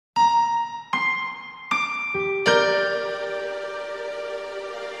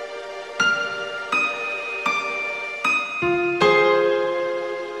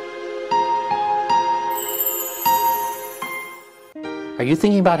Are you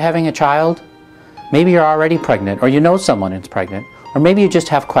thinking about having a child? Maybe you're already pregnant, or you know someone who's pregnant, or maybe you just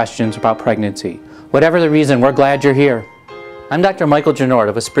have questions about pregnancy. Whatever the reason, we're glad you're here. I'm Dr. Michael Genord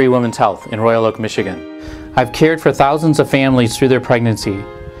of Esprit Women's Health in Royal Oak, Michigan. I've cared for thousands of families through their pregnancy,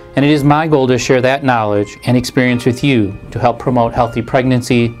 and it is my goal to share that knowledge and experience with you to help promote healthy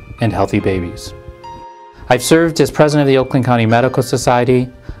pregnancy and healthy babies. I've served as president of the Oakland County Medical Society.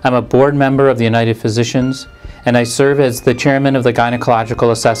 I'm a board member of the United Physicians, and I serve as the chairman of the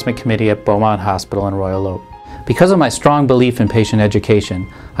Gynecological Assessment Committee at Beaumont Hospital in Royal Oak. Because of my strong belief in patient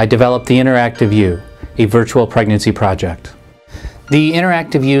education, I developed the Interactive U, a virtual pregnancy project. The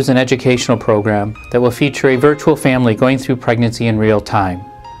Interactive U is an educational program that will feature a virtual family going through pregnancy in real time,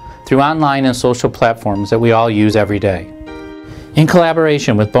 through online and social platforms that we all use every day. In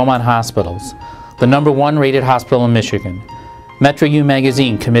collaboration with Beaumont Hospitals, the #1 rated hospital in Michigan, Metro U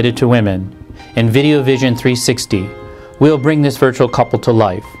Magazine Committed to Women, and Video Vision 360, we'll bring this virtual couple to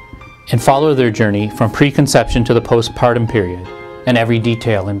life and follow their journey from preconception to the postpartum period and every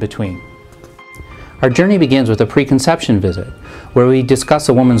detail in between. Our journey begins with a preconception visit, where we discuss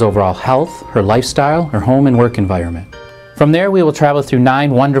a woman's overall health, her lifestyle, her home and work environment. From there, we will travel through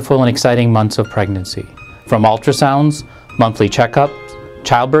 9 wonderful and exciting months of pregnancy, from ultrasounds, monthly checkups,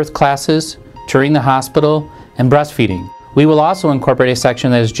 childbirth classes, touring the hospital, and breastfeeding. We will also incorporate a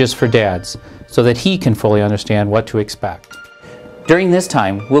section that is just for dads, so that he can fully understand what to expect. During this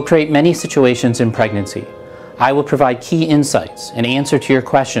time, we'll create many situations in pregnancy. I will provide key insights and answer to your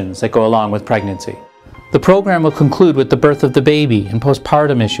questions that go along with pregnancy. The program will conclude with the birth of the baby and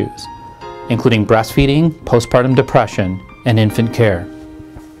postpartum issues, including breastfeeding, postpartum depression, and infant care.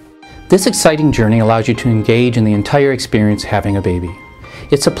 This exciting journey allows you to engage in the entire experience of having a baby.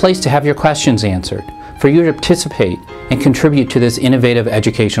 It's a place to have your questions answered, for you to participate and contribute to this innovative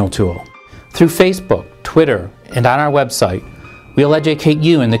educational tool. Through Facebook, Twitter, and on our website, we'll educate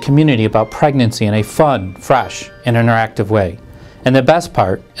you and the community about pregnancy in a fun, fresh, and interactive way. And the best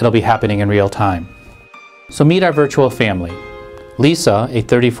part, it'll be happening in real time. So meet our virtual family. Lisa, a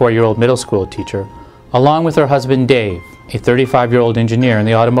 34-year-old middle school teacher, along with her husband Dave, a 35-year-old engineer in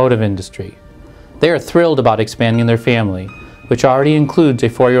the automotive industry. They are thrilled about expanding their family, which already includes a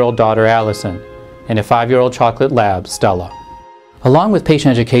 4-year-old daughter, Allison, and a 5-year-old chocolate lab, Stella. Along with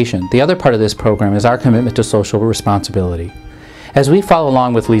patient education, the other part of this program is our commitment to social responsibility. As we follow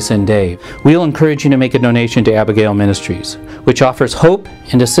along with Lisa and Dave, we will encourage you to make a donation to Abigail Ministries, which offers hope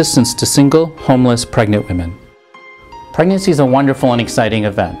and assistance to single, homeless, pregnant women. Pregnancy is a wonderful and exciting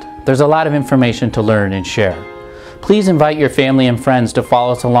event. There's a lot of information to learn and share. Please invite your family and friends to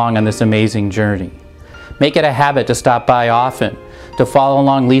follow us along on this amazing journey. Make it a habit to stop by often, to follow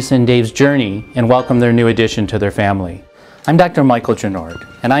along Lisa and Dave's journey and welcome their new addition to their family. I'm Dr. Michael Genord,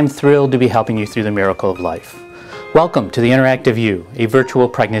 and I'm thrilled to be helping you through the miracle of life. Welcome to the Interactive U, a virtual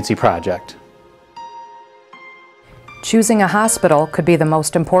pregnancy project. Choosing a hospital could be the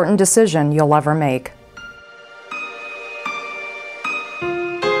most important decision you'll ever make.